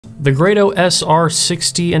The Grado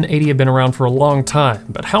SR60 and 80 have been around for a long time,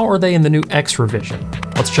 but how are they in the new X revision?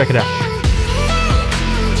 Let's check it out.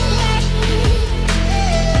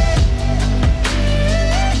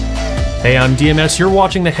 Hey, I'm DMS, you're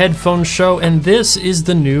watching the Headphone Show, and this is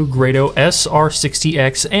the new Grado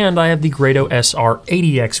SR60X, and I have the Grado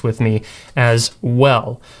SR80X with me as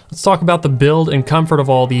well. Let's talk about the build and comfort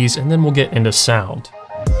of all these, and then we'll get into sound.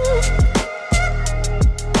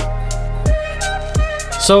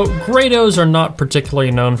 So, Grados are not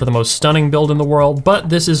particularly known for the most stunning build in the world, but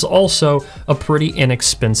this is also a pretty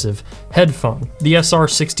inexpensive headphone. The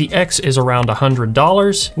SR60X is around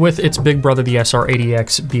 $100, with its big brother, the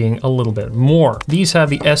SR80X, being a little bit more. These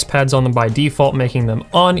have the S pads on them by default, making them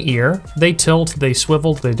on-ear. They tilt, they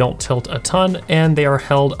swivel, they don't tilt a ton, and they are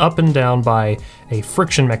held up and down by a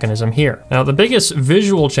friction mechanism here. Now, the biggest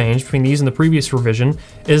visual change between these and the previous revision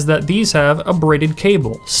is that these have a braided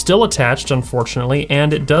cable, still attached, unfortunately,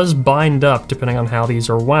 and it does bind up depending on how these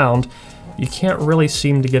are wound. You can't really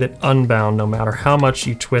seem to get it unbound no matter how much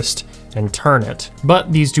you twist and turn it.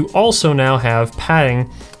 But these do also now have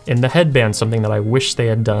padding in the headband, something that I wish they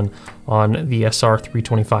had done on the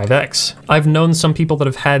SR325X. I've known some people that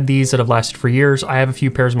have had these that have lasted for years. I have a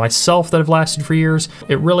few pairs myself that have lasted for years.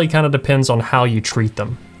 It really kind of depends on how you treat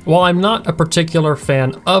them. While I'm not a particular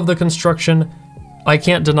fan of the construction, I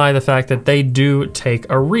can't deny the fact that they do take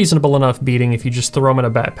a reasonable enough beating. If you just throw them in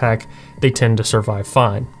a backpack, they tend to survive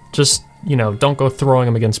fine. Just, you know, don't go throwing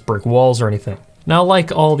them against brick walls or anything. Now,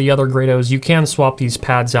 like all the other Grados, you can swap these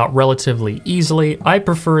pads out relatively easily. I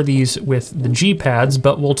prefer these with the G pads,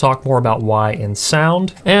 but we'll talk more about why in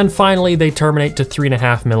sound. And finally, they terminate to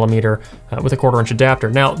 3.5mm with a 1/4-inch adapter.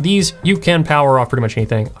 Now, these you can power off pretty much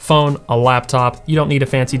anything. A phone, a laptop, you don't need a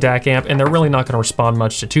fancy DAC amp, and they're really not gonna respond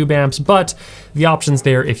much to tube amps, but the option's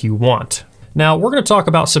there if you want. Now, we're gonna talk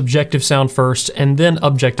about subjective sound first, and then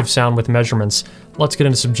objective sound with measurements. Let's get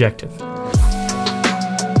into subjective.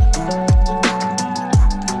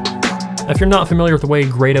 If you're not familiar with the way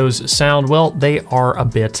Grados sound, well, they are a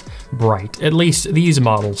bit bright. At least these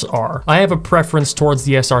models are. I have a preference towards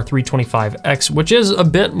the SR325X, which is a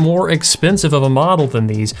bit more expensive of a model than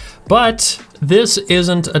these, but this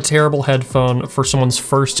isn't a terrible headphone for someone's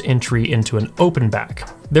first entry into an open back.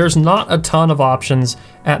 There's not a ton of options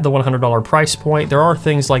at the $100 price point. There are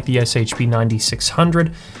things like the SHB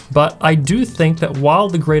 9600, but I do think that while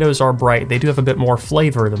the Grados are bright, they do have a bit more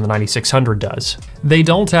flavor than the 9600 does. They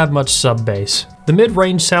don't have much sub bass. The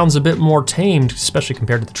mid-range sounds a bit more tamed, especially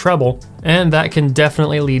compared to the treble, and that can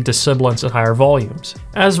definitely lead to sibilance at higher volumes.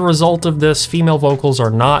 As a result of this, female vocals are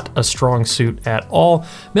not a strong suit at all.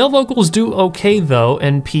 Male vocals do okay though,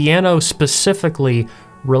 and piano specifically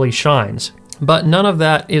really shines. But none of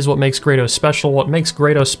that is what makes Grado special. What makes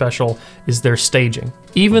Grado special is their staging.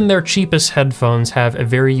 Even their cheapest headphones have a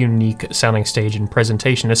very unique sounding stage and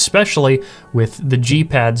presentation, especially with the G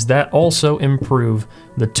pads that also improve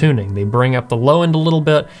the tuning. They bring up the low end a little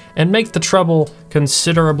bit and make the treble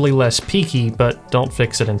considerably less peaky, but don't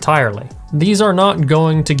fix it entirely. These are not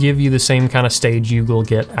going to give you the same kind of stage you will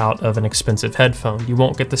get out of an expensive headphone. You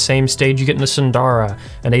won't get the same stage you get in a Sundara,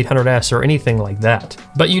 an 800S, or anything like that.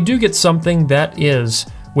 But you do get something that is,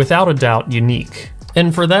 without a doubt, unique.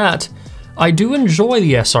 And for that, I do enjoy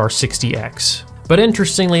the SR60X. But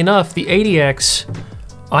interestingly enough, the 80X,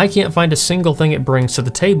 I can't find a single thing it brings to the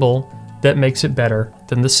table that makes it better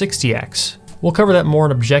than the 60X. We'll cover that more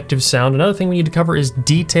in objective sound. Another thing we need to cover is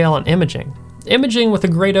detail and imaging. Imaging with a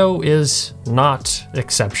Grado is not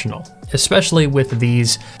exceptional, especially with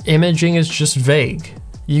these. Imaging is just vague.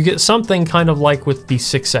 You get something kind of like with the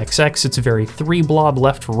 6XX, it's very 3-blob,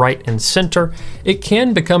 left, right, and center. It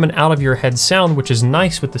can become an out-of-your-head sound, which is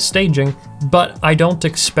nice with the staging, but I don't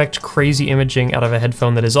expect crazy imaging out of a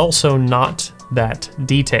headphone that is also not that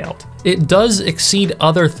detailed. It does exceed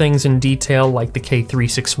other things in detail like the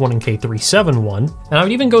K361 and K371, and I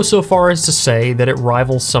would even go so far as to say that it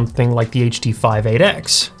rivals something like the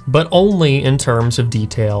HD58X, but only in terms of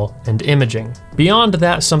detail and imaging. Beyond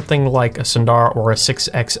that, something like a Sundara or a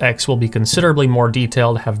 6XX will be considerably more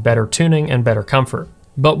detailed, have better tuning and better comfort,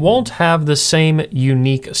 but won't have the same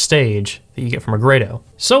unique stage that you get from a Grado.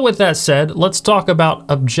 So with that said, let's talk about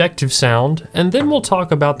objective sound, and then we'll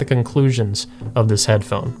talk about the conclusions of this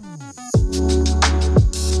headphone.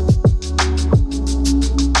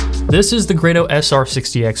 This is the Grado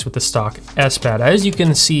SR60X with the stock S-pad. As you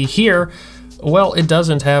can see here, well, it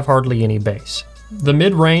doesn't have hardly any bass. The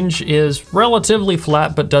mid-range is relatively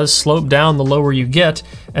flat, but does slope down the lower you get,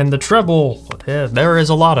 and the treble, there is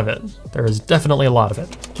a lot of it. There is definitely a lot of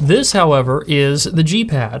it. This, however, is the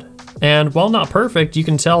G-pad. And while not perfect, you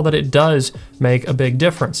can tell that it does make a big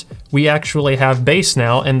difference. We actually have bass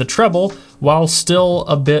now, and the treble, while still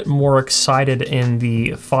a bit more excited in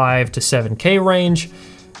the 5 to 7K range,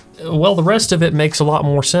 well, the rest of it makes a lot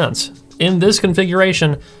more sense. In this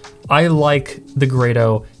configuration, I like the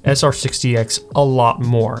Grado SR60X a lot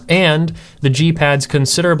more, and the G-pads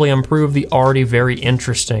considerably improve the already very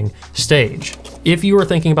interesting stage. If you are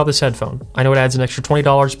thinking about this headphone, I know it adds an extra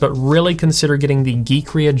 $20, but really consider getting the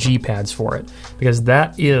Geekria G-pads for it, because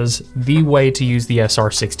that is the way to use the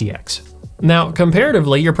SR60X. Now,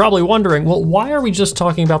 comparatively, you're probably wondering, well, why are we just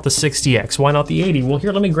talking about the 60X? Why not the 80? Well,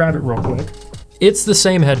 here, let me grab it real quick. It's the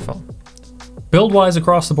same headphone. Build-wise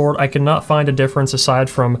across the board, I cannot find a difference aside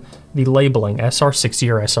from the labeling, SR60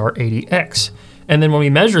 or SR80X. And then when we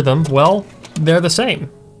measure them, well, they're the same.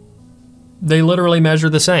 They literally measure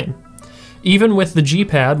the same. Even with the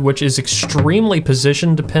G-pad, which is extremely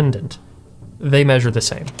position dependent, they measure the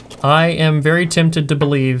same. I am very tempted to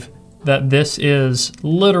believe that this is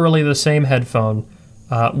literally the same headphone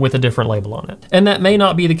with a different label on it. And that may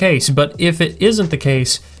not be the case, but if it isn't the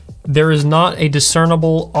case, there is not a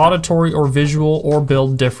discernible auditory or visual or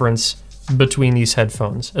build difference between these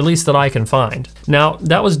headphones, at least that I can find. Now,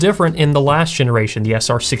 that was different in the last generation, the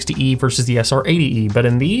SR60E versus the SR80E, but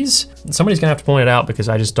in these, somebody's gonna have to point it out because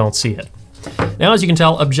I just don't see it. Now, as you can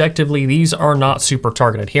tell, objectively, these are not super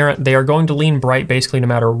target adherent. They are going to lean bright basically no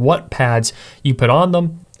matter what pads you put on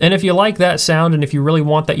them. And if you like that sound and if you really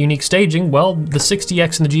want that unique staging, well, the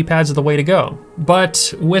 60X and the G-pads are the way to go.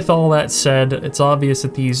 But with all that said, it's obvious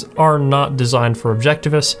that these are not designed for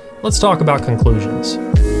objectivists. Let's talk about conclusions.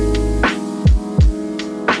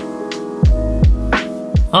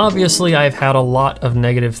 Obviously, I've had a lot of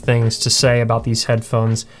negative things to say about these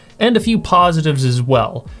headphones, and a few positives as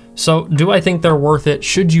well. So, do I think they're worth it?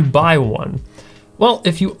 Should you buy one? Well,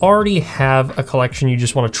 if you already have a collection, you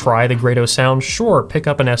just want to try the Grado sound, sure, pick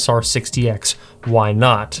up an SR60X, why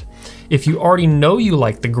not? If you already know you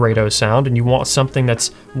like the Grado sound and you want something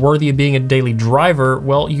that's worthy of being a daily driver,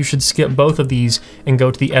 well, you should skip both of these and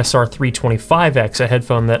go to the SR325X, a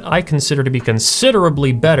headphone that I consider to be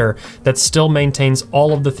considerably better, that still maintains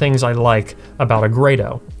all of the things I like about a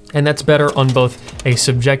Grado. And that's better on both a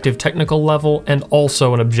subjective technical level and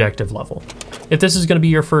also an objective level. If this is gonna be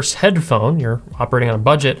your first headphone, you're operating on a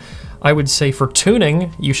budget, I would say for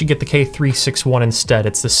tuning, you should get the K361 instead.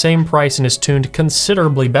 It's the same price and is tuned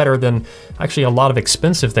considerably better than actually a lot of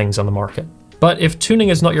expensive things on the market. But if tuning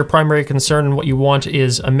is not your primary concern and what you want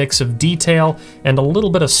is a mix of detail and a little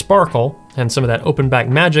bit of sparkle and some of that open back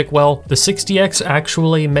magic, well, the 60X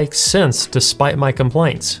actually makes sense despite my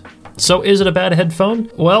complaints. So is it a bad headphone?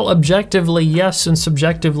 Well, objectively yes, and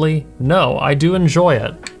subjectively no. I do enjoy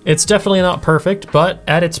it. It's definitely not perfect, but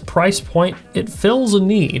at its price point, it fills a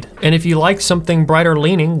need. And if you like something brighter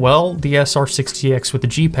leaning, well, the SR60X with the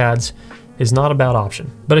G-pads is not a bad option.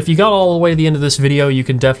 But if you got all the way to the end of this video, you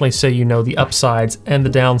can definitely say you know the upsides and the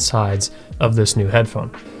downsides of this new headphone.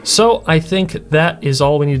 So I think that is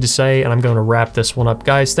all we need to say, and I'm going to wrap this one up.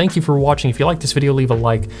 Guys, thank you for watching. If you like this video, leave a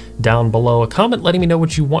like down below, a comment letting me know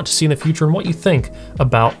what you want to see in the future and what you think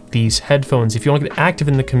about these headphones. If you want to get active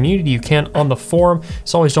in the community, you can on the forum.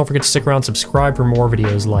 As always, don't forget to stick around, subscribe for more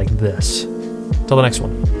videos like this. Till the next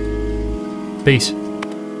one. Peace.